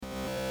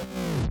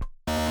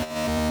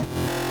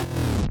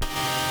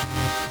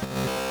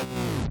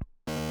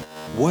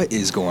What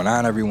is going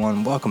on,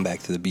 everyone? Welcome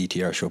back to the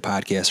BTR Show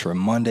podcast for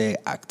Monday,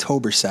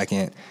 October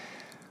 2nd.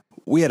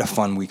 We had a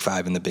fun Week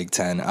 5 in the Big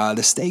Ten.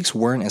 The stakes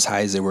weren't as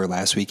high as they were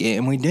last week,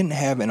 and we didn't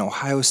have an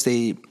Ohio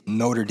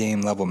State-Notre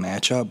Dame level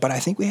matchup, but I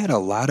think we had a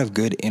lot of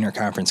good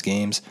interconference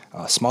games,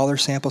 smaller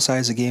sample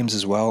size of games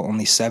as well,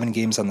 only 7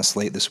 games on the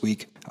slate this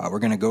week. We're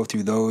going to go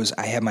through those.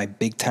 I have my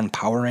Big Ten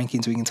power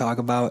rankings we can talk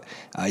about.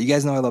 You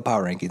guys know I love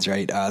power rankings,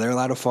 right? They're a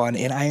lot of fun,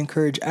 and I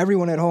encourage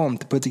everyone at home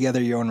to put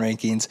together your own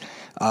rankings.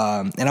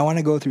 And I want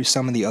to go through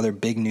some of the other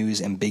big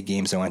news and big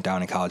games that went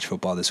down in college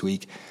football this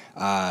week.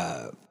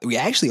 We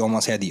actually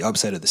almost had the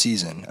upset of the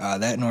season.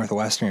 That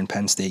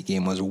Northwestern-Penn State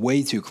game was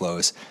way too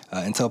close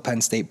until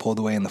Penn State pulled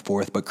away in the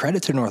fourth. But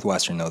credit to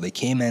Northwestern, though. They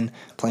came in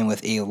playing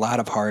with a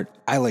lot of heart.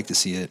 I like to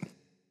see it.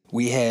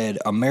 We had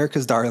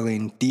America's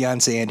darling,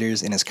 Deion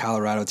Sanders, and his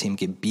Colorado team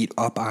get beat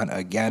up on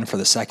again for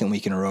the second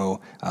week in a row.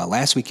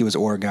 Last week it was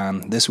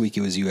Oregon. This week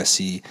it was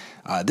USC.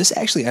 This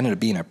actually ended up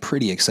being a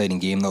pretty exciting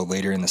game, though,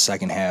 later in the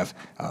second half.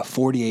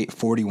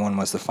 48-41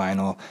 was the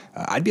final.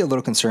 I'd be a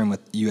little concerned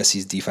with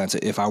USC's defense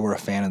if I were a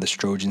fan of this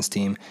Trojans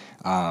team.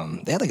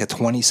 They had like a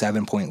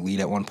 27-point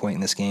lead at one point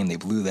in this game. They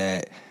blew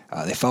that.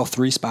 They fell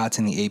 3 spots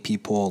in the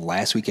AP poll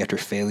last week after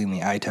failing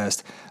the eye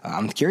test.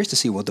 I'm curious to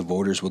see what the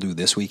voters will do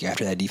this week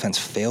after that defense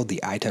failed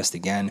the eye test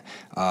again.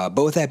 But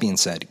with that being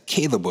said,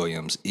 Caleb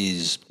Williams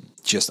is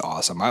just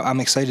awesome. I'm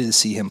excited to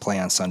see him play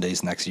on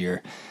Sundays next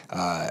year.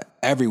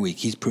 Every week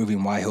he's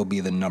proving why he'll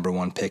be the number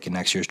 1 pick in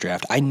next year's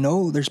draft. I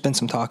know there's been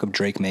some talk of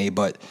Drake May,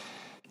 but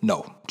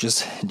no,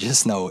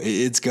 just no.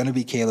 It's going to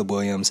be Caleb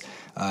Williams.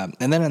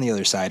 And then on the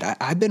other side,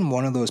 I've been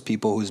one of those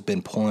people who's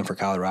been pulling for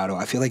Colorado.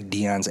 I feel like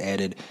Deion's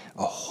added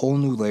a whole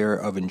new layer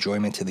of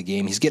enjoyment to the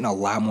game. He's getting a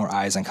lot more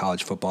eyes on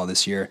college football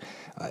this year.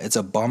 It's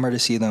a bummer to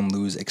see them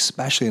lose,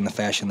 especially in the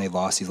fashion they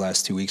lost these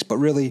last 2 weeks. But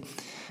really,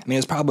 I mean,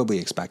 it's probably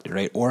expected,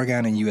 right?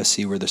 Oregon and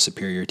USC were the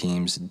superior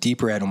teams,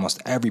 deeper at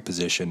almost every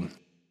position.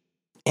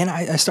 And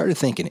I started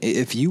thinking,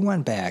 if you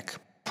went back,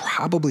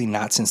 probably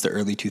not since the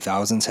early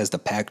 2000s has the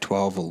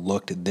Pac-12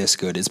 looked this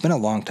good. It's been a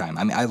long time.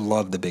 I mean, I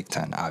love the Big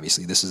Ten,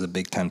 obviously. This is a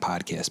Big Ten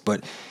podcast,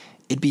 but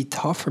it'd be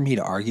tough for me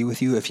to argue with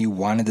you if you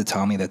wanted to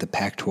tell me that the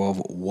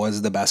Pac-12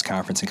 was the best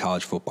conference in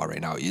college football right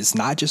now. It's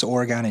not just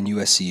Oregon and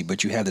USC,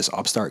 but you have this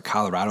upstart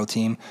Colorado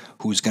team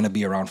who's going to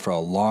be around for a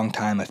long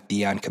time if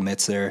Deion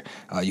commits there.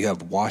 You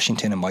have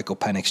Washington and Michael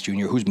Penix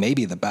Jr., who's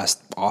maybe the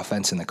best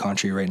offense in the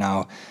country right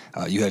now.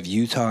 You have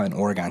Utah and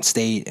Oregon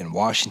State and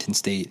Washington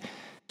State.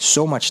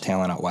 So much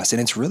talent out west,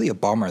 and it's really a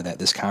bummer that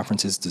this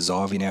conference is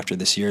dissolving after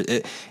this year.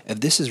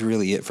 If this is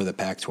really it for the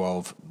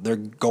Pac-12, they're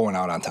going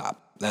out on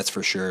top. That's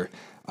for sure.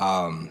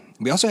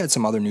 We also had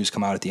some other news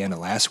come out at the end of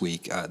last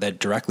week that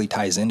directly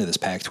ties into this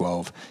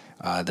Pac-12.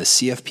 The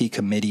CFP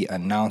committee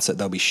announced that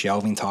they'll be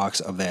shelving talks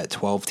of that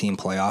 12-team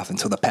playoff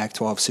until the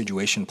Pac-12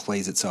 situation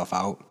plays itself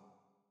out.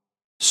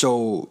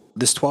 So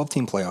this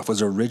 12-team playoff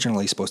was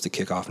originally supposed to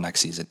kick off next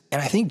season,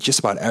 and I think just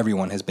about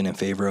everyone has been in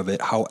favor of it.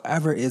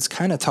 However, it's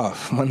kind of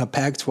tough when the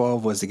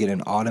Pac-12 was to get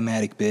an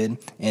automatic bid,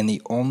 and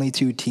the only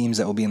 2 teams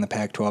that will be in the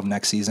Pac-12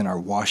 next season are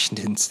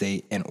Washington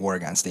State and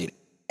Oregon State.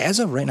 As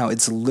of right now,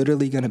 it's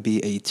literally going to be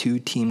a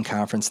 2-team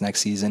conference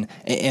next season,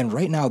 and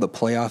right now the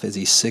playoff is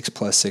a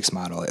 6+6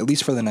 model, at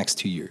least for the next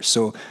 2 years.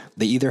 So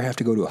they either have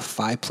to go to a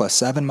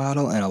 5+7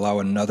 model and allow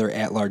another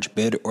at-large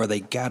bid, or they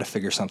got to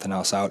figure something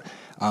else out.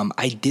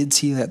 I did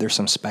see that there's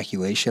some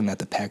speculation that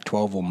the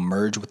Pac-12 will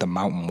merge with the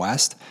Mountain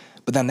West,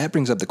 but then that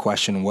brings up the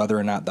question whether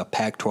or not the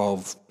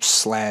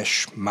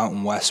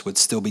Pac-12/Mountain West would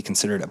still be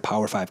considered a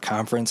Power 5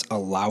 conference,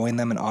 allowing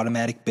them an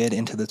automatic bid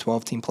into the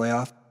 12-team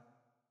playoff.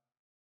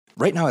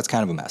 Right now, it's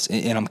kind of a mess,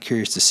 and I'm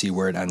curious to see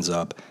where it ends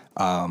up.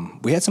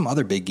 We had some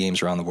other big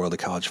games around the world of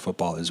college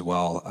football as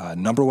well.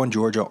 Number 1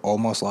 Georgia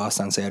almost lost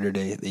on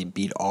Saturday. They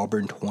beat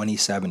Auburn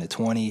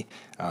 27-20.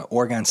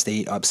 Oregon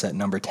State upset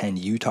number 10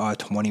 Utah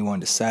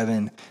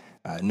 21-7.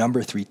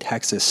 Number 3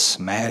 Texas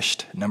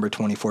smashed number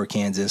 24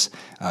 Kansas.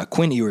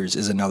 Quinn Ewers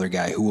is another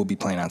guy who will be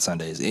playing on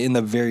Sundays in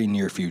the very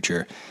near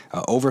future.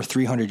 Over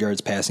 300 yards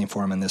passing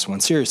for him in this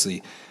one.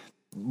 Seriously,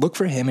 look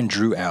for him and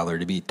Drew Aller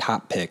to be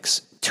top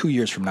picks 2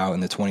 years from now in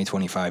the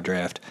 2025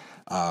 draft.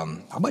 How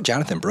about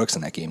Jonathan Brooks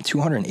in that game?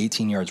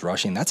 218 yards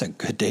rushing. That's a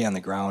good day on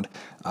the ground.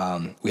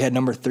 We had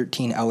number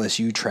 13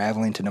 LSU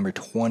traveling to number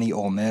 20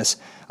 Ole Miss.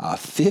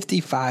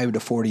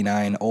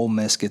 55-49, Ole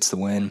Miss gets the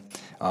win.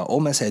 Ole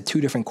Miss had 2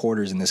 different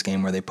quarters in this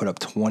game where they put up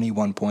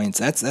 21 points.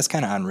 That's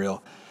kind of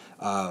unreal.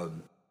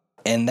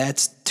 And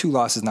that's 2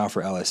 losses now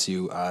for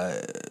LSU.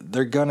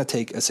 They're going to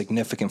take a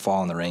significant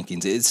fall in the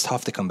rankings. It's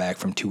tough to come back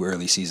from 2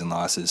 early season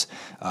losses.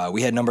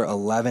 We had number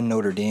 11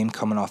 Notre Dame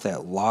coming off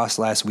that loss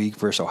last week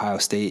versus Ohio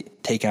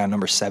State, taking on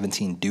number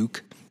 17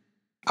 Duke.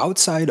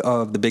 Outside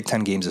of the Big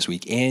Ten games this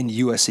week and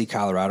USC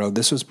Colorado,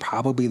 this was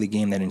probably the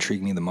game that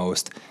intrigued me the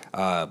most.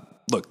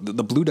 Look,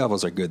 the Blue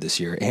Devils are good this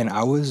year, and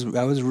I was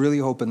really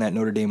hoping that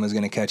Notre Dame was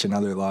going to catch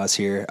another loss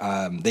here.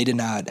 They did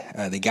not.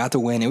 They got the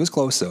win. It was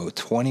close though,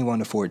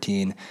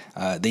 21-14.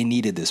 They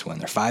needed this win.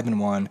 They're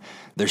 5-1.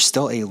 There's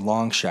still a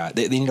long shot.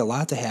 They need a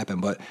lot to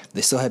happen, but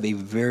they still have a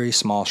very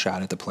small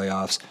shot at the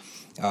playoffs.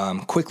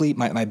 Quickly,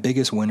 my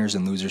biggest winners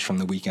and losers from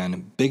the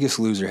weekend. Biggest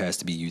loser has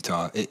to be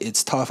Utah.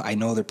 It's tough. I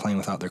know they're playing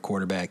without their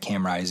quarterback,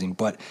 Cam Rising,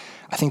 but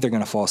I think they're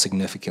going to fall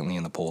significantly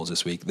in the polls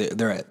this week.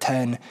 They're at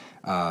 10.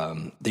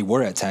 They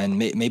were at 10.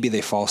 Maybe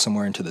they fall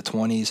somewhere into the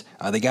 20s.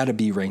 They got to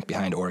be ranked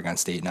behind Oregon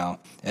State now.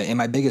 And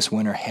my biggest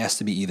winner has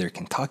to be either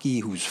Kentucky,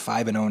 who's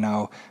 5-0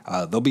 now.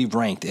 They'll be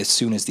ranked as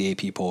soon as the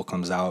AP poll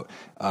comes out,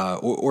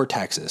 or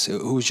Texas,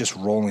 who's just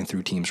rolling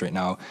through teams right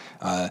now.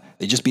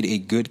 They just beat a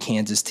good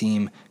Kansas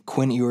team.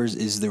 Quinn Ewers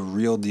is the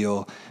real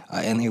deal,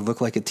 and they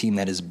look like a team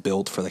that is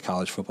built for the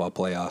college football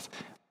playoff.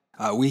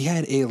 We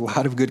had a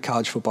lot of good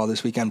college football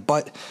this weekend,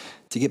 but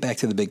to get back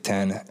to the Big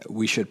Ten,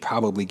 we should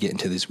probably get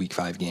into these Week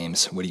 5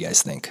 games. What do you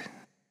guys think?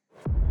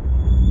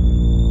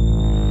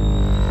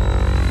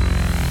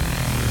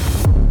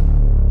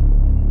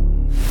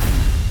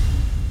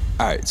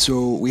 All right,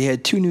 so we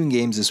had 2 noon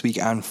games this week.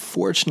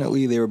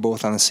 Unfortunately, they were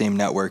both on the same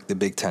network, the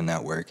Big Ten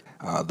Network.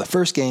 The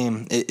first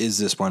game is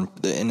this one,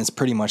 and it's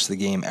pretty much the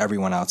game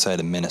everyone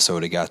outside of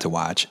Minnesota got to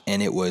watch,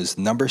 and it was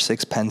number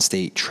 6 Penn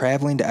State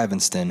traveling to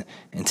Evanston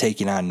and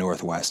taking on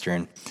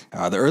Northwestern.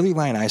 The early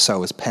line I saw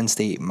was Penn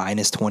State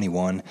minus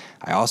 21.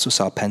 I also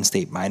saw Penn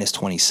State minus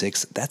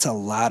 26. That's a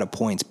lot of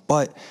points,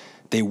 but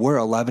they were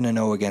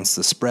 11-0 against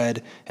the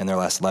spread in their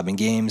last 11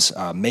 games.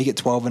 Make it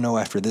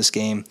 12-0 after this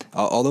game,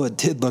 although it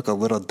did look a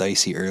little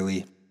dicey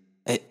early.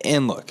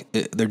 And look,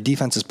 their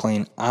defense is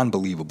playing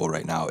unbelievable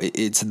right now.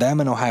 It's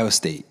them and Ohio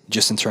State,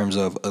 just in terms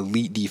of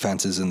elite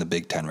defenses in the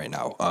Big Ten right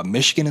now.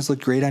 Michigan has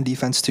looked great on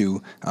defense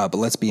too, but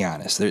let's be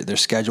honest, their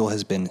schedule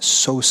has been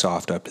so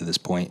soft up to this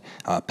point.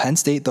 Penn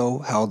State, though,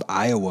 held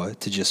Iowa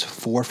to just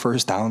 4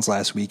 first downs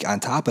last week. On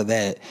top of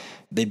that,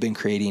 they've been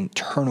creating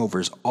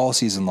turnovers all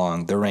season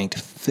long. They're ranked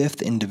 5th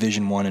in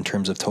Division I in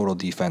terms of total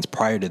defense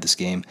prior to this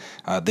game.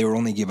 They were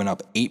only giving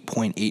up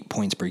 8.8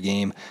 points per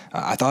game.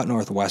 I thought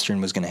Northwestern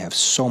was going to have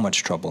so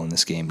much trouble in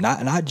this game,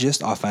 not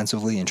just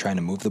offensively and trying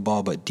to move the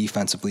ball, but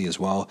defensively as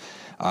well.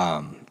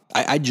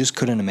 I just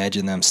couldn't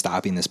imagine them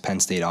stopping this Penn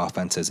State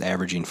offense as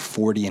averaging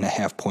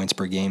 40.5 points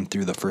per game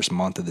through the first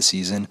month of the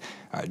season.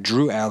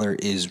 Drew Aller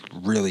is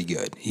really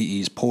good.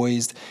 He's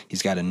poised.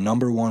 He's got a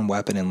number 1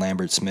 weapon in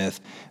Lambert Smith.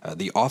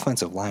 The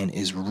offensive line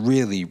is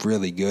really,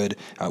 really good.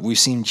 We've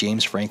seen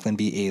James Franklin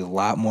be a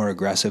lot more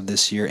aggressive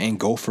this year and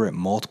go for it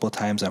multiple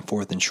times on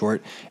 4th and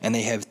short, and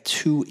they have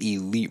 2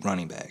 elite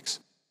running backs.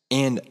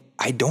 And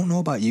I don't know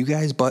about you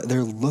guys, but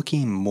they're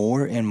looking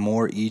more and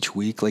more each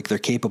week like they're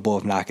capable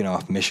of knocking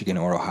off Michigan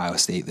or Ohio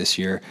State this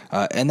year.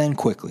 And then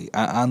quickly,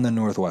 on the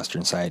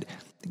Northwestern side,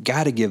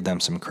 got to give them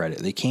some credit.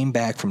 They came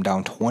back from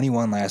down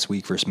 21 last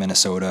week versus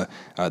Minnesota.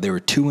 They were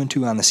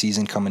 2-2 on the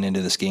season coming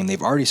into this game.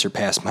 They've already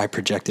surpassed my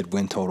projected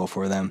win total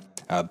for them.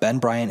 Ben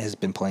Bryant has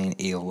been playing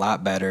a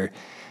lot better.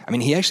 I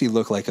mean, he actually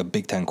looked like a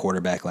Big Ten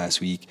quarterback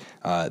last week.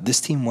 This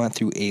team went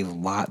through a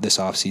lot this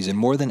offseason,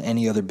 more than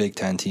any other Big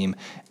Ten team.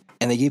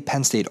 And they gave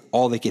Penn State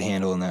all they could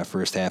handle in that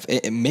first half.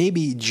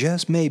 Maybe,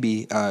 just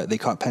maybe, they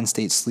caught Penn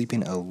State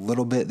sleeping a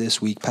little bit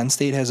this week. Penn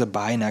State has a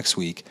bye next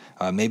week.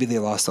 Maybe they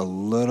lost a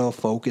little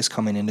focus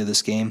coming into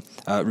this game.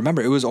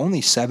 Remember, it was only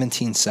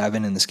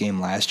 17-7 in this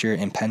game last year,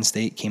 and Penn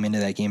State came into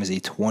that game as a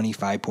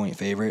 25-point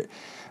favorite.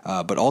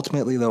 But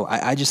ultimately, though,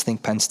 I just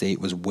think Penn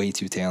State was way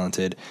too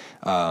talented.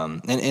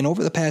 And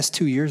over the past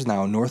 2 years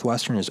now,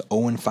 Northwestern is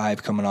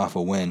 0-5 coming off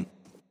a win.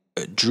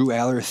 Drew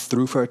Aller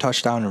threw for a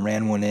touchdown and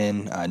ran one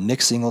in.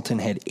 Nick Singleton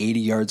had 80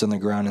 yards on the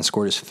ground and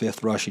scored his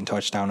 5th rushing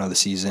touchdown of the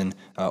season.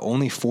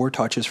 Only 4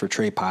 touches for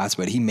Trey Potts,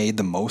 but he made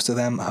the most of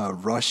them,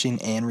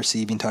 rushing and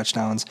receiving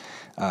touchdowns.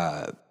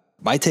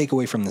 My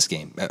takeaway from this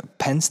game,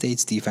 Penn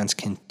State's defense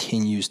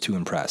continues to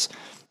impress.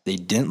 They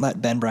didn't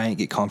let Ben Bryant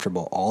get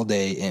comfortable all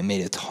day and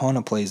made a ton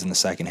of plays in the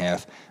second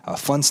half.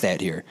 Fun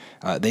stat here.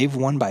 They've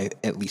won by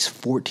at least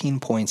 14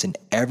 points in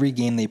every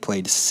game they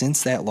played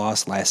since that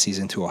loss last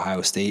season to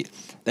Ohio State.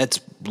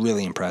 That's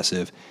really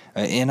impressive.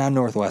 And on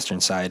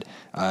Northwestern side,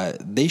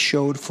 they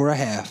showed for a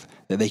half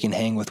that they can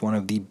hang with one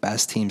of the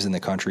best teams in the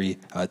country.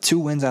 2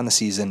 wins on the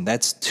season.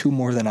 That's 2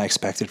 more than I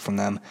expected from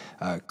them.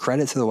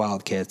 Credit to the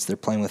Wildcats. They're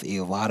playing with a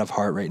lot of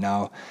heart right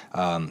now.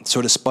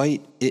 So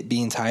despite it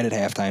being tied at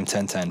halftime,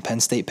 10-10, Penn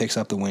State picks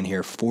up the win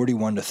here,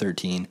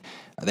 41-13.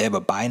 They have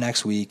a bye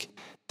next week.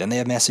 Then they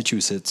have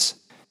Massachusetts,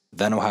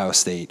 then Ohio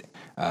State.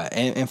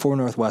 And for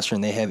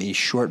Northwestern, they have a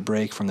short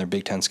break from their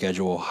Big Ten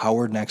schedule.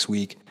 Howard next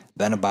week,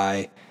 then a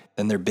bye.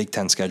 Then their Big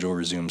Ten schedule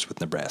resumes with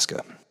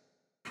Nebraska.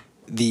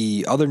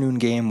 The other noon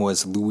game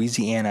was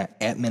Louisiana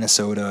at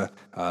Minnesota.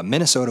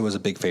 Minnesota was a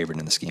big favorite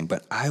in this game,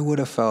 but I would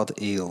have felt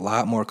a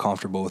lot more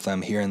comfortable with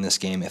them here in this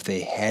game if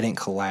they hadn't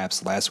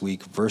collapsed last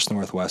week versus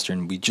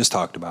Northwestern. We just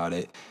talked about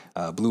it.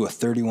 Blew a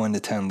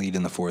 31-10 lead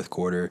in the 4th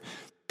quarter.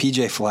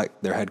 PJ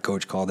Fleck, their head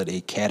coach, called it a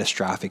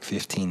catastrophic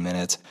 15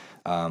 minutes.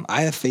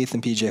 I have faith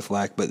in PJ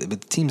Fleck, but the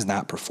team's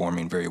not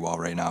performing very well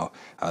right now.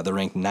 They're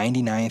ranked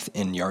 99th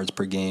in yards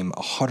per game,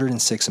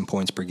 106 in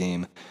points per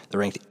game. They're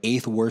ranked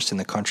 8th worst in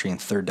the country in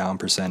 3rd down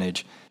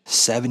percentage,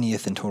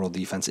 70th in total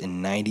defense,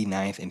 and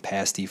 99th in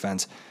pass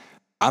defense.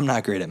 I'm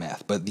not great at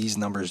math, but these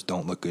numbers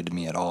don't look good to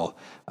me at all.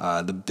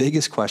 The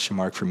biggest question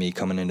mark for me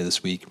coming into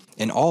this week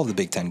in all of the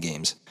Big Ten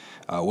games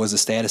was the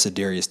status of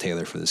Darius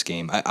Taylor for this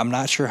game. I'm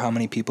not sure how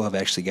many people have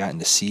actually gotten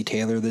to see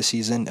Taylor this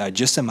season.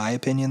 Just in my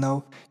opinion,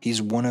 though,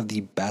 he's one of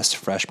the best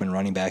freshman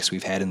running backs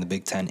we've had in the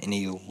Big Ten in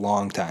a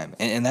long time,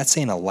 and that's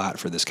saying a lot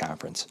for this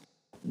conference.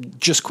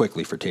 Just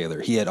quickly for Taylor,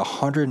 he had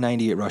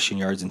 198 rushing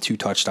yards and 2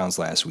 touchdowns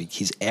last week.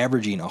 He's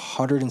averaging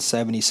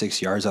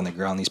 176 yards on the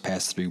ground these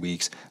past 3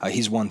 weeks.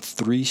 He's won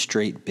 3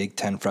 straight Big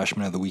Ten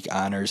Freshman of the Week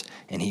honors,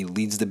 and he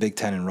leads the Big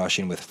Ten in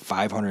rushing with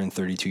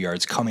 532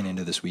 yards coming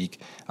into this week.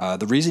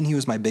 The reason he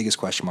was my biggest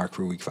question mark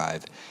for Week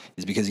 5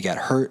 is because he got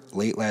hurt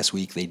late last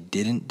week. They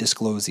didn't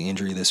disclose the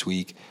injury this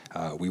week.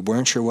 We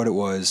weren't sure what it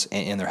was,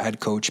 and their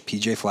head coach,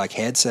 PJ Fleck,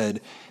 had said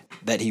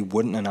that he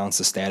wouldn't announce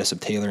the status of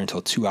Taylor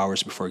until 2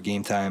 hours before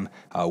game time.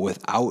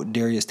 Without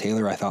Darius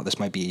Taylor, I thought this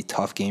might be a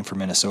tough game for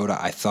Minnesota.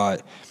 I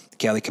thought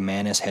Cali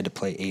Kamanis had to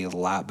play a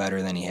lot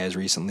better than he has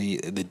recently.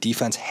 The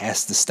defense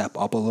has to step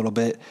up a little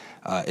bit.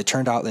 It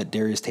turned out that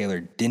Darius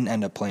Taylor didn't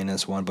end up playing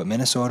this one, but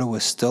Minnesota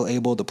was still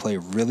able to play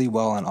really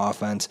well on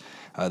offense.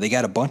 They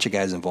got a bunch of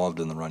guys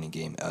involved in the running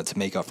game to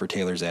make up for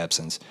Taylor's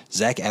absence.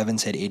 Zach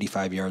Evans had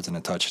 85 yards and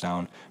a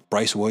touchdown.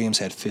 Bryce Williams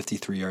had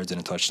 53 yards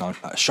and a touchdown.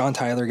 Sean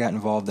Tyler got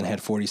involved and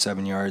had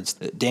 47 yards.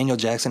 Daniel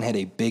Jackson had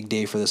a big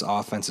day for this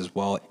offense as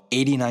well.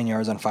 89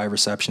 yards on 5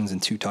 receptions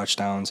and 2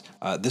 touchdowns.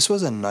 This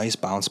was a nice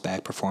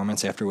bounce-back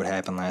performance after what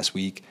happened last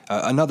week.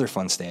 Another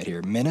fun stat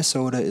here.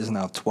 Minnesota is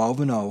now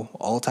 12-0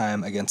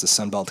 all-time against the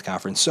Sun Belt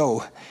Conference.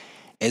 So,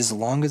 as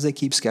long as they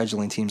keep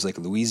scheduling teams like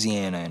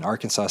Louisiana and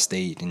Arkansas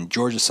State and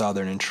Georgia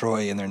Southern and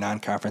Troy in their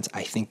non-conference,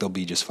 I think they'll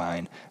be just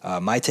fine.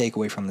 My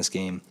takeaway from this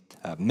game,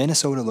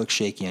 Minnesota looks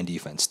shaky on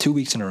defense 2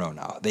 weeks in a row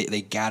now.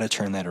 They got to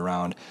turn that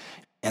around,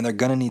 and they're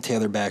going to need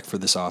Taylor back for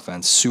this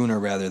offense sooner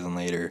rather than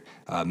later.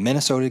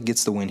 Minnesota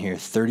gets the win here,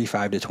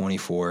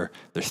 35-24.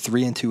 They're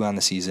 3-2 on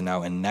the season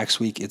now, and next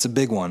week it's a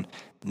big one.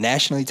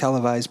 Nationally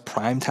televised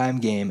primetime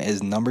game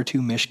as number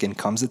 2 Michigan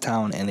comes to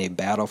town and they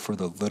battle for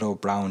the Little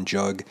Brown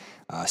Jug.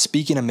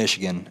 Speaking of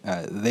Michigan,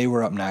 they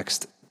were up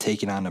next,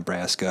 taking on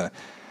Nebraska.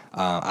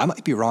 I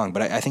might be wrong,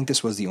 but I think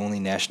this was the only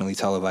nationally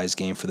televised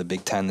game for the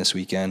Big Ten this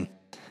weekend.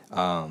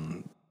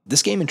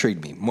 This game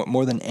intrigued me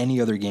more than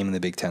any other game in the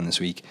Big Ten this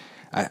week.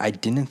 I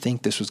didn't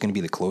think this was going to be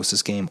the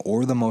closest game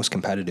or the most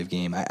competitive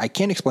game. I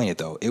can't explain it,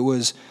 though.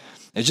 It's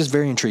just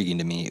very intriguing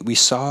to me. We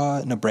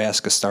saw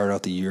Nebraska start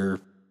out the year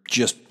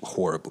just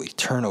horribly.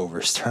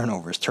 Turnovers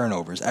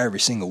every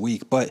single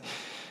week. But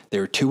they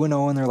were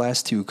 2-0 in their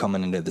last 2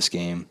 coming into this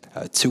game.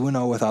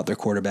 2-0 without their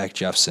quarterback,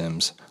 Jeff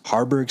Sims.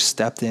 Haarberg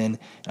stepped in,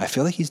 and I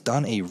feel like he's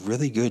done a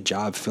really good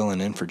job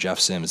filling in for Jeff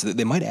Sims.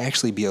 They might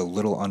actually be a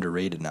little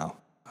underrated now.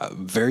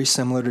 Very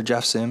similar to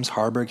Jeff Sims,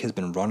 Haarberg has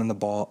been running the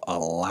ball a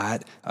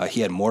lot.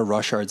 He had more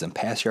rush yards and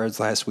pass yards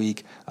last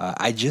week.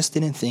 I just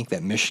didn't think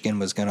that Michigan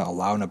was going to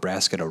allow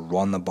Nebraska to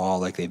run the ball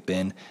like they've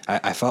been.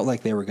 I felt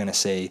like they were going to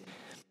say,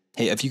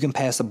 hey, if you can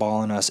pass the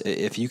ball on us,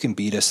 if you can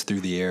beat us through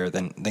the air,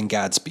 then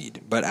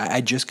Godspeed. But I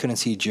just couldn't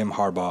see Jim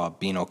Harbaugh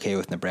being okay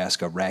with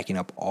Nebraska racking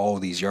up all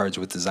these yards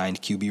with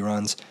designed QB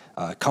runs.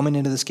 Coming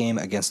into this game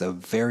against a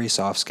very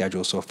soft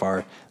schedule so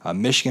far,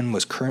 Michigan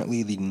was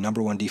currently the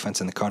number 1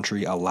 defense in the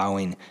country,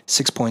 allowing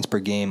 6 points per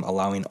game,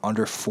 allowing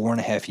under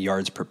 4.5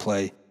 yards per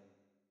play.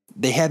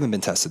 They haven't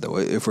been tested, though,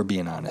 if we're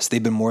being honest.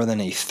 They've been more than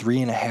a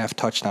 3.5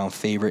 touchdown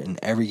favorite in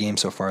every game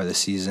so far this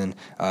season,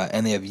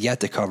 and they have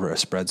yet to cover a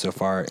spread so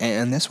far.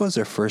 And this was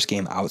their first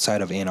game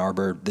outside of Ann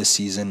Arbor this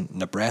season.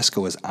 Nebraska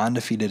was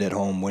undefeated at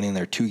home, winning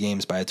their 2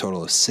 games by a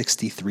total of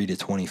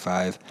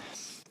 63-25.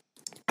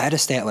 I had a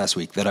stat last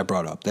week that I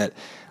brought up that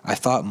I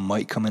thought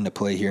might come into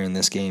play here in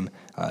this game.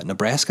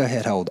 Nebraska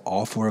had held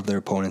all 4 of their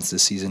opponents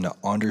this season to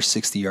under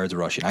 60 yards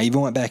rushing. I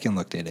even went back and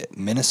looked at it.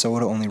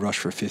 Minnesota only rushed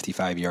for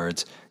 55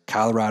 yards,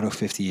 Colorado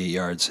 58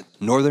 yards,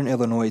 Northern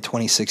Illinois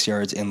 26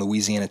 yards, and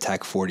Louisiana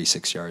Tech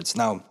 46 yards.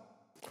 Now,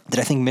 did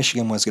I think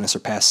Michigan was going to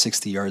surpass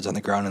 60 yards on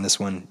the ground in this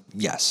one?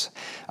 Yes.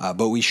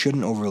 But we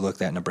shouldn't overlook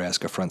that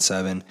Nebraska front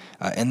 7.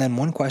 And then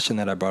one question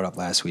that I brought up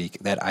last week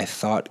that I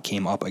thought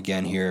came up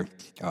again here.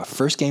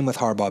 First game with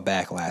Harbaugh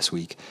back last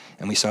week,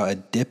 and we saw a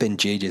dip in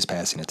JJ's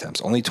passing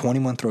attempts. Only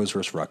 21 throws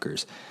versus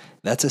Rutgers.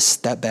 That's a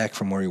step back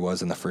from where he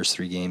was in the first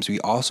 3 games. We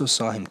also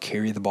saw him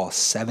carry the ball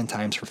 7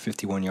 times for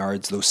 51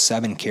 yards. Those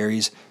 7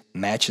 carries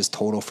match his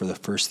total for the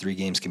first 3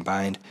 games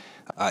combined.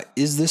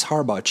 Is this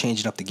Harbaugh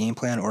changing up the game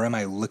plan, or am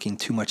I looking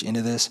too much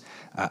into this?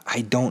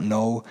 I don't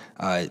know,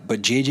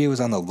 but JJ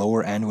was on the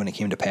lower end when it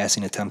came to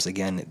passing attempts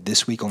again.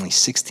 This week, only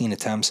 16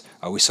 attempts.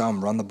 We saw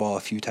him run the ball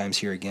a few times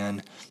here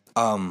again.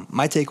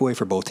 My takeaway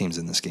for both teams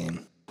in this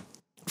game,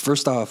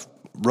 first off,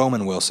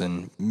 Roman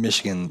Wilson,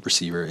 Michigan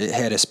receiver, it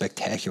had a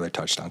spectacular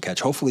touchdown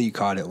catch. Hopefully you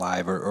caught it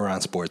live or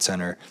on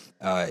SportsCenter.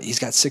 He's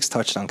got 6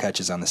 touchdown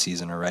catches on the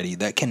season already.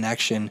 That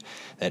connection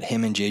that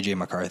him and J.J.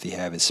 McCarthy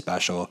have is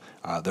special.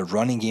 The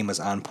running game was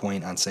on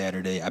point on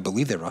Saturday. I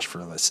believe they rushed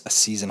for a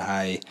season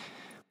high,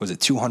 was it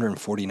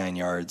 249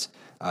 yards.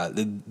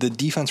 The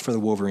defense for the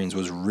Wolverines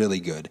was really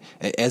good,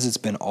 as it's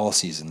been all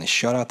season. They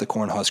shut out the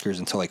Cornhuskers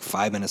until like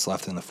 5 minutes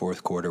left in the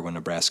fourth quarter when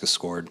Nebraska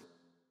scored.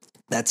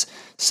 That's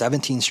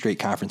 17 straight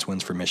conference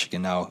wins for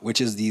Michigan now, which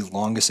is the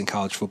longest in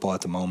college football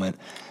at the moment.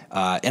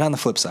 And on the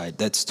flip side,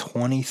 that's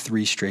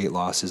 23 straight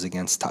losses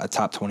against a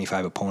top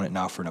 25 opponent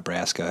now for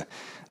Nebraska.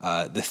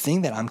 The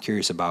thing that I'm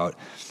curious about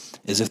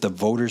is if the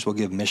voters will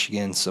give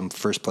Michigan some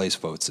first place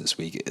votes this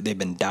week. They've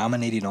been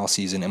dominating all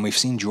season, and we've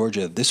seen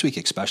Georgia this week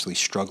especially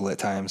struggle at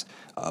times.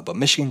 But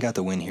Michigan got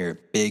the win here,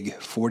 big,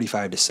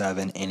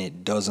 45-7, and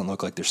it doesn't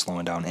look like they're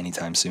slowing down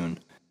anytime soon.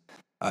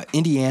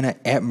 Indiana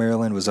at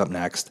Maryland was up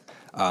next.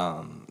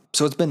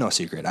 So it's been no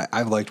secret.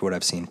 I've liked what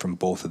I've seen from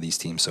both of these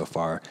teams so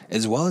far.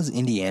 As well as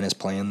Indiana's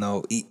playing,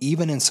 though,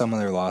 even in some of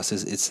their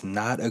losses, it's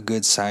not a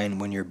good sign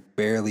when you're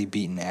barely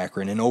beating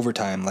Akron in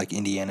overtime like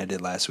Indiana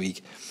did last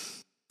week.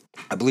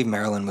 I believe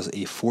Maryland was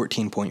a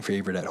 14-point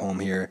favorite at home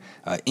here.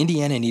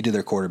 Indiana needed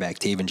their quarterback,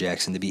 Taven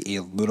Jackson, to be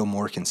a little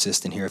more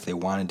consistent here if they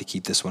wanted to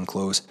keep this one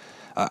close.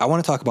 I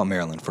want to talk about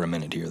Maryland for a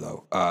minute here,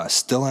 though.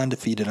 Still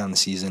undefeated on the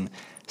season.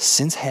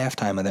 Since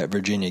halftime of that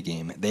Virginia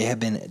game, they have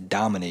been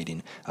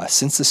dominating.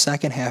 Since the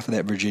second half of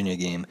that Virginia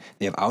game,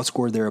 they have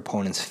outscored their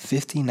opponents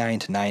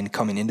 59-9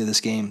 coming into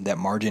this game. That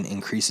margin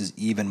increases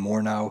even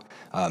more now.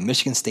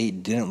 Michigan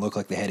State didn't look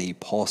like they had a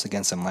pulse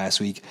against them last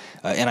week.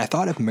 And I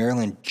thought if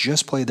Maryland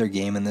just played their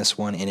game in this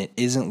one and it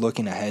isn't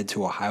looking ahead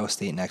to Ohio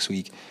State next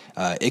week,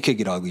 it could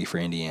get ugly for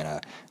Indiana.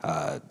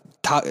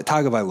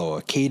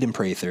 Tagovailoa, Caden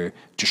Prather,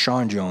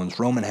 Deshaun Jones,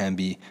 Roman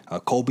Hemby,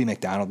 Colby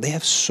McDonald, they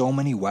have so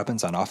many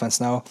weapons on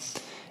offense now.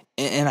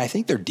 And I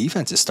think their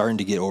defense is starting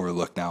to get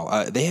overlooked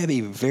now. They have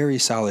a very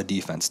solid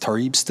defense.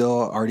 Tareeb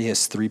still already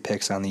has 3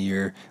 picks on the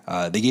year.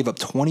 They gave up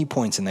 20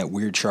 points in that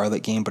weird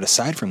Charlotte game. But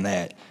aside from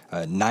that,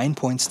 9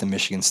 points to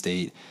Michigan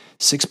State,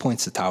 6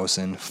 points to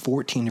Towson,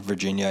 14 to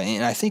Virginia.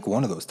 And I think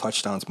one of those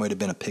touchdowns might have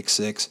been a pick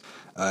six.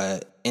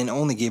 And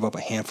only gave up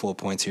a handful of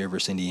points here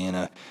versus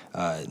Indiana.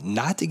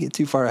 Not to get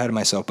too far ahead of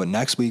myself, but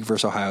next week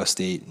versus Ohio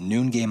State,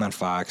 noon game on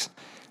Fox.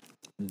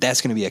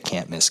 That's going to be a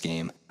can't-miss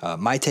game.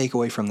 My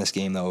takeaway from this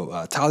game,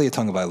 though, Talia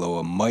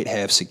Tagovailoa might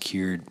have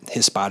secured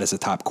his spot as a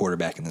top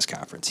quarterback in this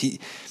conference.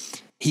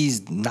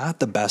 He's not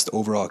the best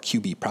overall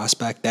QB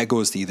prospect. That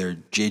goes to either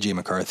J.J.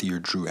 McCarthy or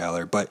Drew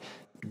Aller. But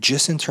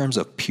just in terms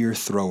of pure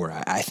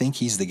thrower, I think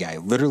he's the guy.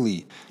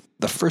 Literally,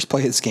 the first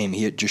play of this game,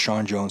 he hit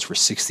Deshaun Jones for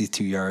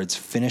 62 yards,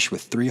 finished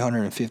with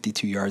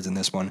 352 yards in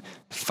this one,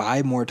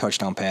 5 more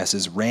touchdown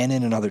passes, ran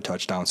in another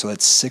touchdown, so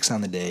that's 6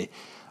 on the day.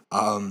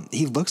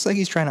 He looks like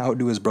he's trying to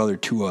outdo his brother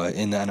Tua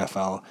in the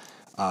NFL.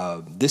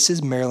 This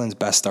is Maryland's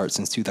best start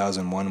since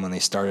 2001 when they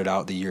started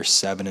out the year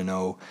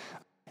 7-0.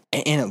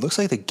 And it looks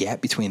like the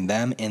gap between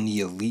them and the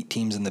elite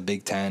teams in the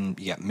Big Ten,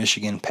 you got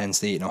Michigan, Penn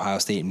State, and Ohio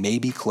State, may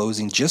be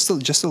closing just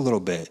a little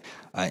bit.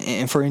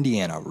 And for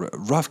Indiana,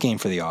 rough game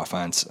for the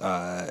offense,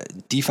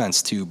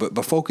 defense too,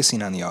 but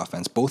focusing on the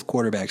offense. Both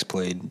quarterbacks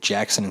played,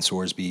 Jackson and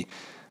Sorsby.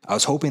 I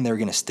was hoping they were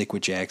going to stick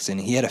with Jackson.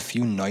 He had a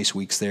few nice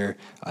weeks there,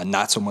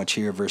 not so much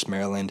here versus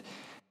Maryland.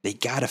 They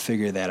got to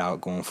figure that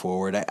out going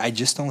forward. I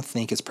just don't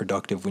think it's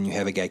productive when you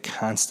have a guy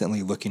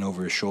constantly looking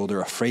over his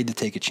shoulder, afraid to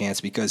take a chance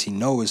because he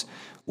knows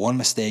one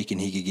mistake and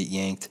he could get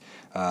yanked.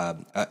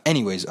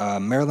 Anyways,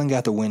 Maryland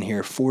got the win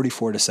here,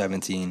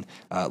 44-17.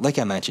 Like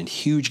I mentioned,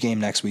 huge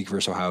game next week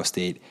versus Ohio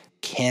State.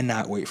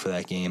 Cannot wait for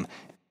that game.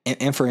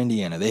 And for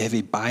Indiana, they have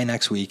a bye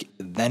next week.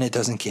 Then it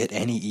doesn't get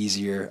any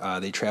easier.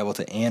 They travel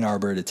to Ann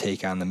Arbor to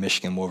take on the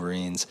Michigan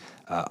Wolverines.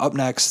 Up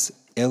next,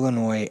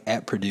 Illinois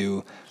at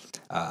Purdue.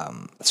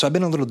 So I've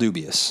been a little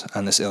dubious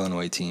on this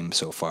Illinois team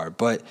so far,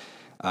 but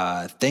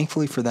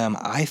thankfully for them,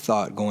 I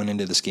thought going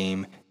into this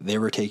game, they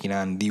were taking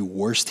on the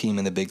worst team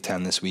in the Big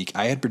Ten this week.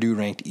 I had Purdue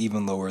ranked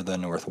even lower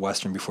than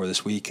Northwestern before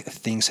this week.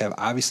 Things have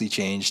obviously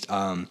changed. It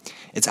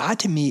was odd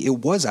to me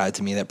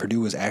that Purdue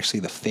was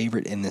actually the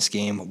favorite in this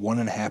game,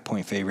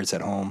 1.5-point favorites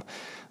at home.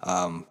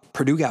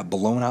 Purdue got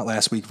blown out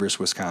last week versus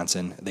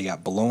Wisconsin. They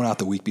got blown out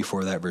the week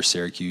before that versus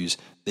Syracuse.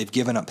 They've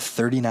given up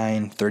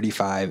 39,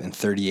 35, and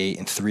 38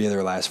 in 3 of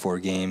their last 4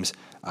 games.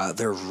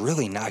 They're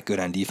really not good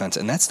on defense,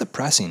 and that's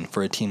depressing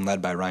for a team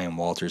led by Ryan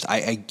Walters.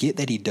 I get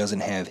that he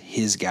doesn't have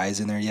his guys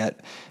in there yet.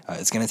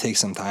 It's going to take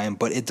some time,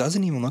 but it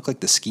doesn't even look like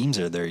the schemes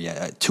are there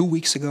yet. 2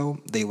 weeks ago,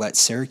 they let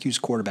Syracuse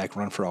quarterback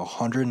run for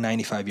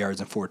 195 yards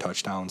and 4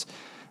 touchdowns.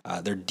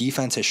 Their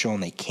defense has shown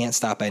they can't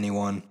stop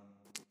anyone.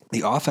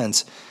 The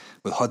offense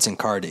with Hudson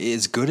Card,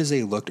 as good as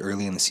they looked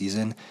early in the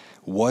season,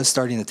 was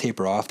starting to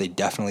taper off. They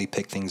definitely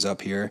picked things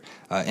up here.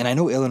 And I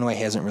know Illinois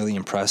hasn't really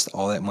impressed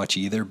all that much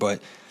either, but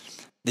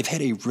they've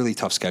had a really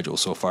tough schedule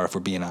so far, if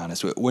we're being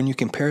honest. When you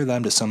compare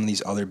them to some of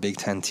these other Big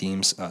Ten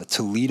teams,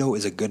 Toledo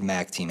is a good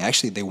MAC team.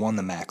 Actually, they won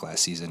the MAC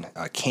last season.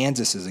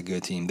 Kansas is a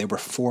good team. They were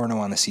 4-0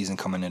 on the season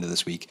coming into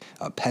this week.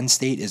 Penn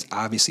State is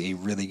obviously a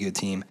really good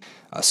team.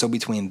 So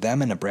between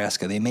them and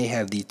Nebraska, they may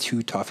have the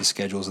 2 toughest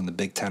schedules in the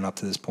Big Ten up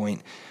to this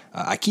point.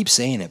 I keep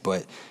saying it,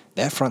 but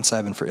That front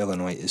seven for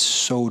Illinois is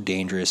so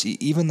dangerous.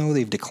 Even though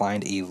they've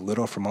declined a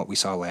little from what we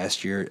saw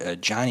last year,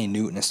 Johnny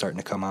Newton is starting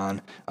to come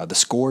on. The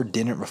score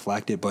didn't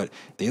reflect it, but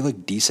they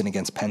looked decent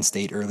against Penn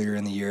State earlier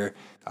in the year.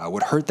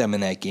 What hurt them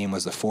in that game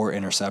was the 4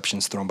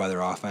 interceptions thrown by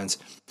their offense.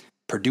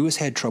 Purdue has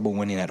had trouble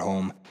winning at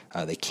home.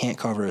 They can't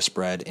cover a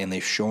spread, and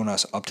they've shown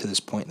us up to this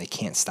point they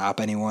can't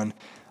stop anyone.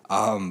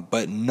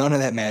 But none of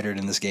that mattered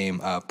in this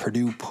game.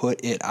 Purdue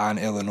put it on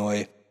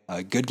Illinois.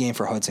 Good game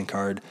for Hudson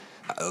Card.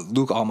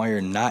 Luke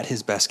Altmaier, not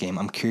his best game.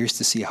 I'm curious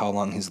to see how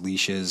long his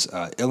leash is.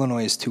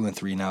 Illinois is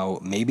 2-3 now.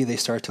 Maybe they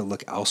start to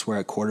look elsewhere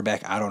at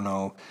quarterback. I don't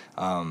know.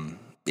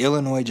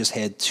 Illinois just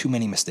had too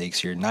many mistakes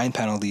here. 9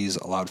 penalties,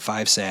 allowed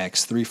 5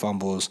 sacks, 3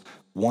 fumbles,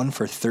 1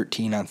 for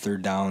 13 on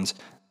third downs.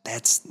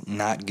 That's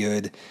not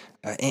good.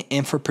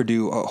 And for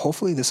Purdue,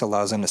 hopefully this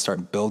allows them to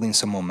start building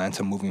some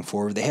momentum moving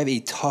forward. They have a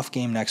tough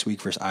game next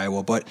week versus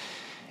Iowa, but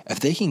if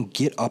they can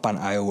get up on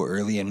Iowa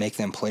early and make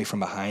them play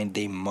from behind,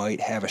 they might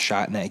have a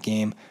shot in that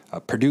game.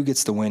 Purdue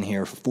gets the win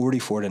here,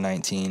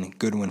 44-19.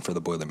 Good win for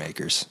the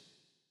Boilermakers.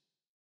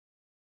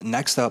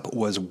 Next up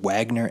was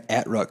Wagner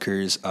at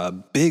Rutgers. A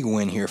big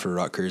win here for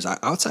Rutgers.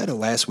 Outside of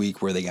last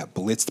week where they got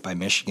blitzed by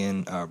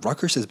Michigan,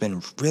 Rutgers has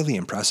been really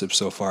impressive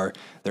so far.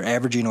 They're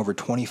averaging over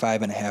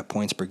 25.5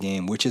 points per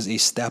game, which is a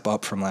step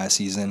up from last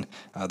season.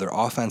 Their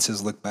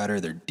offenses look better.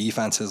 Their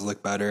defenses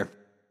look better.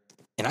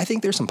 And I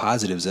think there's some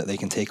positives that they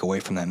can take away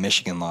from that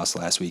Michigan loss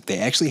last week. They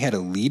actually had a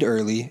lead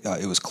early.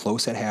 It was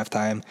close at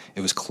halftime.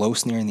 It was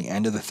close nearing the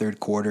end of the third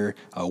quarter.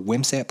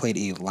 Wimsatt played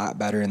a lot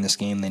better in this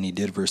game than he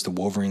did versus the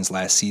Wolverines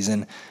last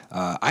season.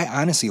 I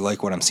honestly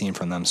like what I'm seeing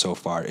from them so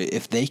far.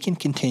 If they can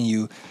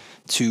continue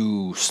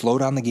to slow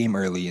down the game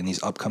early in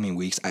these upcoming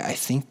weeks, I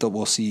think that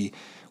we'll see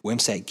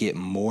Wimsatt get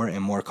more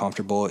and more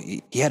comfortable.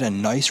 He had a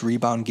nice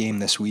rebound game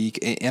this week,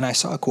 and I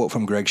saw a quote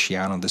from Greg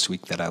Schiano this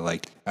week that I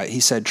liked. He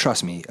said,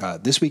 "Trust me,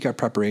 this week our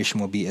preparation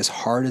will be as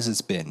hard as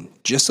it's been,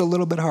 just a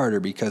little bit harder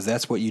because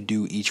that's what you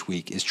do each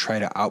week is try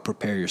to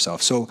out-prepare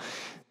yourself." So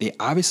they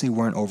obviously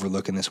weren't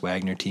overlooking this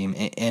Wagner team.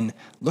 And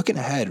looking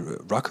ahead,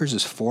 Rutgers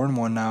is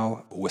 4-1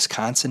 now.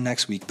 Wisconsin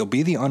next week. They'll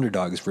be the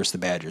underdogs versus the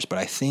Badgers, but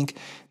I think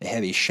they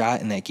have a shot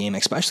in that game,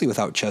 especially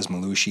without Ches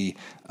Malushi.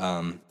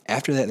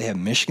 After that, they have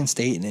Michigan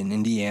State and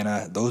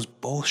Indiana. Those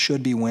both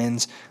should be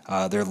wins.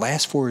 Their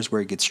last 4 is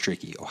where it gets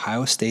tricky.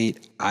 Ohio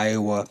State,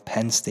 Iowa,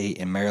 Penn State,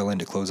 and Maryland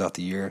to close out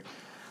the year.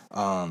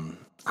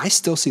 I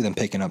still see them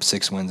picking up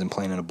 6 wins and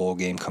playing in a bowl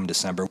game come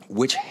December,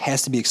 which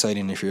has to be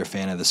exciting if you're a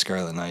fan of the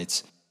Scarlet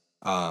Knights.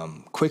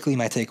 Quickly,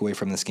 my takeaway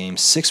from this game,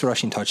 6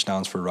 rushing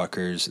touchdowns for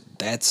Rutgers.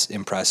 That's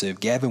impressive.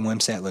 Gavin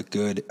Wimsatt looked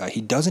good.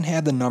 He doesn't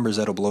have the numbers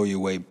that'll blow you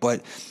away,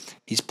 but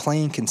he's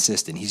playing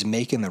consistent. He's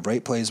making the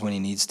right plays when he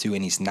needs to,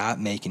 and he's not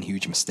making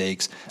huge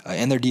mistakes.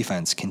 And their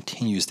defense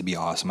continues to be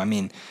awesome. I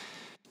mean,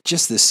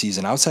 just this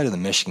season, outside of the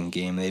Michigan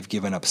game, they've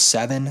given up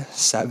 7,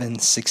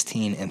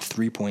 16, and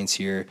 3 points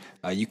here.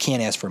 You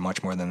can't ask for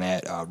much more than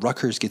that.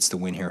 Rutgers gets the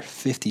win here,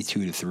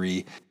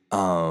 52-3.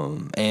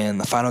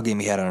 And the final game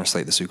we had on our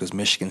slate this week was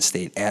Michigan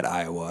State at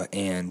Iowa,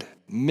 and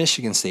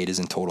Michigan State is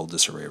in total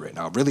disarray right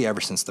now, really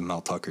ever since the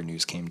Mel Tucker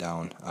news came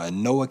down.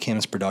 Noah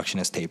Kim's production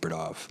has tapered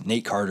off.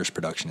 Nate Carter's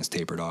production has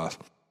tapered off.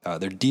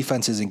 Their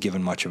defense isn't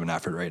given much of an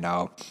effort right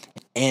now,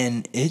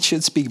 and it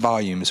should speak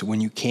volumes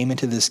when you came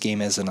into this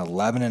game as an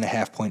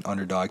 11.5-point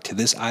underdog to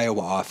this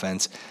Iowa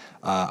offense.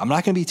 I'm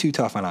not going to be too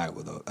tough on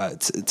Iowa, though.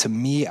 To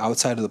me,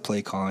 outside of the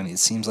play calling, it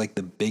seems like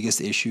the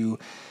biggest issue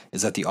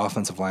is that the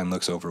offensive line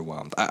looks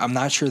overwhelmed. I'm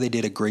not sure they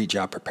did a great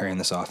job preparing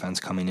this offense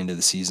coming into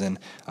the season.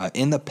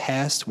 In the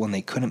past, when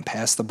they couldn't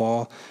pass the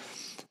ball,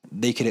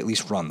 they could at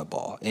least run the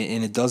ball.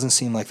 And it doesn't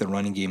seem like the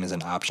running game is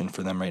an option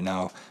for them right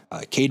now.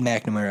 Cade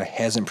McNamara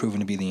hasn't proven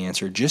to be the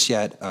answer just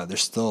yet.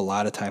 There's still a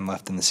lot of time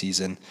left in the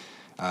season.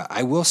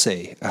 I will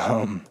say,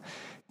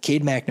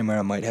 Cade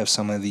McNamara might have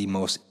some of the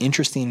most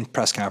interesting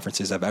press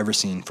conferences I've ever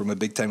seen from a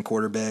Big Ten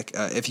quarterback.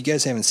 If you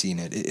guys haven't seen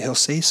it, he'll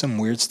say some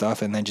weird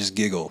stuff and then just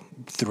giggle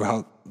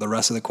throughout the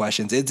rest of the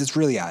questions. It's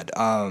really odd.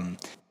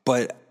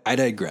 But I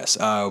digress.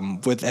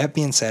 With that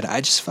being said,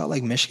 I just felt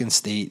like Michigan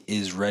State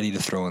is ready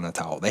to throw in the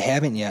towel. They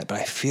haven't yet, but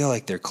I feel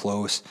like they're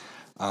close.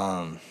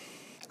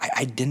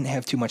 I didn't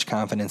have too much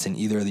confidence in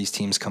either of these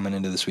teams coming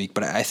into this week,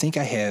 but I think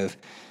I have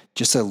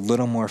just a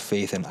little more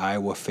faith in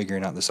Iowa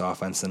figuring out this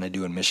offense than I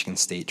do in Michigan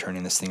State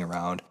turning this thing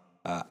around.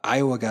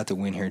 Iowa got the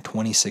win here,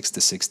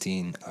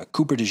 26-16.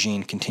 Cooper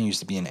DeJean continues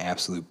to be an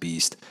absolute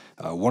beast.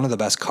 One of the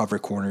best cover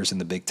corners in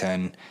the Big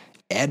Ten.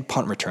 Add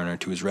punt returner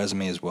to his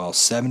resume as well.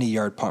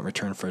 70-yard punt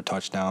return for a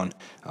touchdown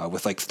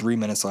with like 3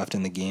 minutes left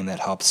in the game. That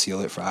helped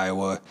seal it for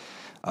Iowa.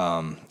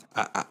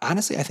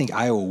 Honestly, I think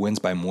Iowa wins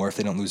by more if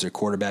they don't lose their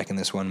quarterback in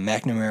this one.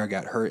 McNamara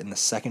got hurt in the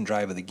second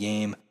drive of the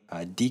game.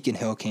 Deacon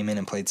Hill came in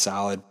and played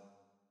solid.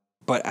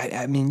 But,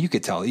 I mean, you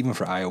could tell, even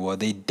for Iowa,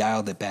 they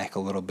dialed it back a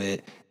little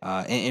bit.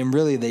 And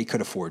really, they could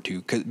afford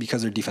to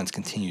because their defense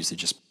continues to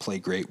just play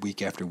great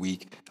week after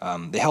week.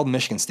 They held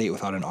Michigan State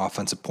without an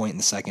offensive point in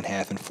the second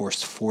half and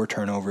forced 4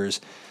 turnovers.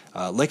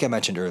 Like I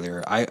mentioned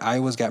earlier,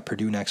 Iowa's got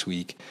Purdue next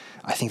week.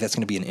 I think that's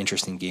going to be an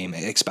interesting game,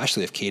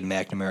 especially if Cade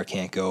McNamara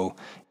can't go.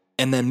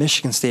 And then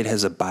Michigan State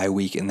has a bye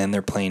week, and then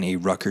they're playing a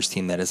Rutgers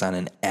team that is on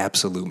an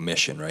absolute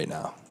mission right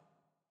now.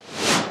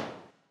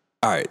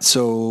 All right,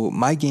 so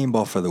my game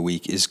ball for the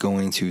week is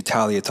going to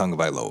Talia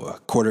Tagovailoa,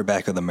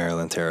 quarterback of the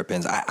Maryland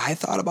Terrapins. I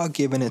thought about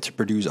giving it to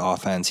Purdue's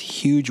offense.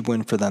 Huge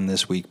win for them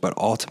this week, but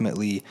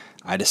ultimately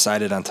I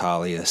decided on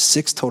Talia.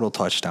 6 total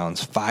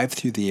touchdowns, 5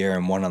 through the air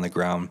and 1 on the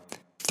ground,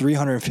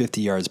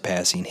 350 yards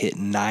passing, hit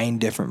 9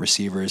 different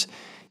receivers.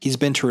 He's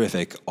been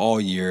terrific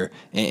all year,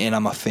 and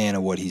I'm a fan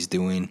of what he's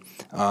doing.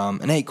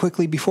 And hey,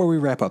 quickly, before we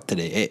wrap up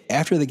today,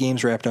 after the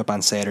games wrapped up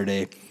on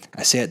Saturday,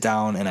 I sat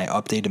down and I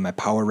updated my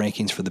power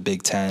rankings for the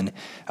Big Ten.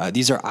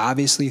 These are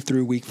obviously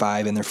through week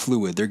 5, and they're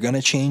fluid. They're going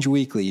to change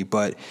weekly,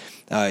 but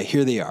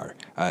here they are.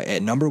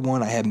 At number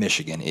 1, I have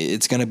Michigan.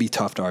 It's going to be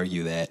tough to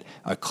argue that.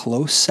 A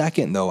close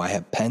second, though, I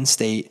have Penn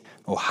State.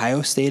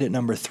 Ohio State at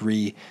number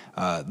 3.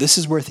 This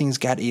is where things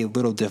got a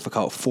little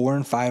difficult. 4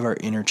 and 5 are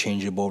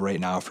interchangeable right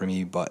now for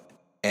me, but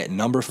at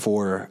number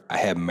 4, I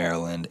have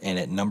Maryland, and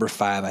at number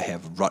 5, I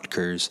have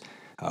Rutgers.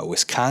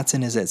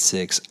 Wisconsin is at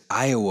 6.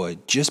 Iowa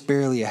just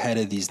barely ahead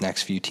of these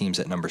next few teams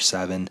at number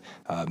 7.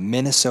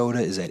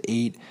 Minnesota is at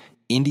 8.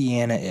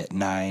 Indiana at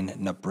 9.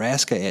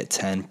 Nebraska at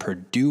 10.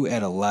 Purdue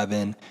at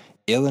 11.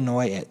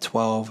 Illinois at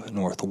 12.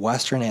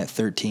 Northwestern at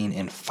 13.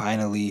 And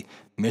finally,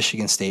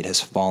 Michigan State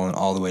has fallen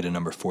all the way to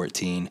number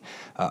 14.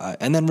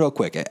 And then real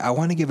quick, I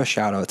want to give a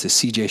shout out to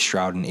C.J.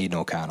 Stroud and Aiden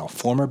O'Connell,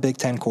 former Big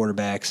Ten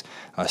quarterbacks.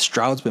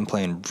 Stroud's been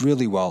playing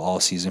really well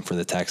all season for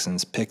the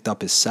Texans, picked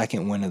up his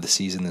 2nd win of the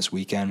season this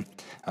weekend,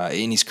 and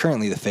he's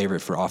currently the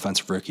favorite for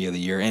Offensive Rookie of the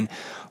Year. And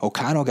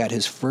O'Connell got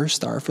his first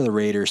start for the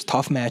Raiders,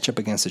 tough matchup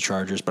against the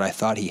Chargers, but I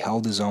thought he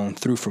held his own,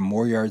 threw for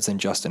more yards than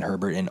Justin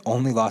Herbert, and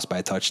only lost by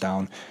a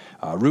touchdown.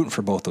 Rooting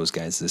for both those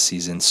guys this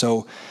season.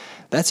 So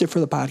that's it for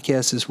the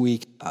podcast this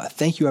week.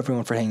 Thank you,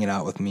 everyone, for hanging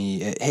out with me.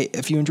 Hey,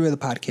 if you enjoy the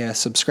podcast,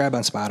 subscribe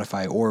on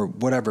Spotify or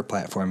whatever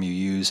platform you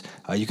use.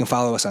 You can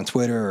follow us on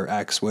Twitter or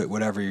X,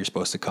 whatever you're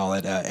supposed to call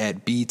it,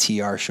 at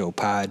BTR Show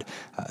Pod.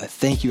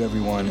 Thank you,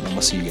 everyone, and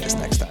we'll see you guys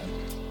next time.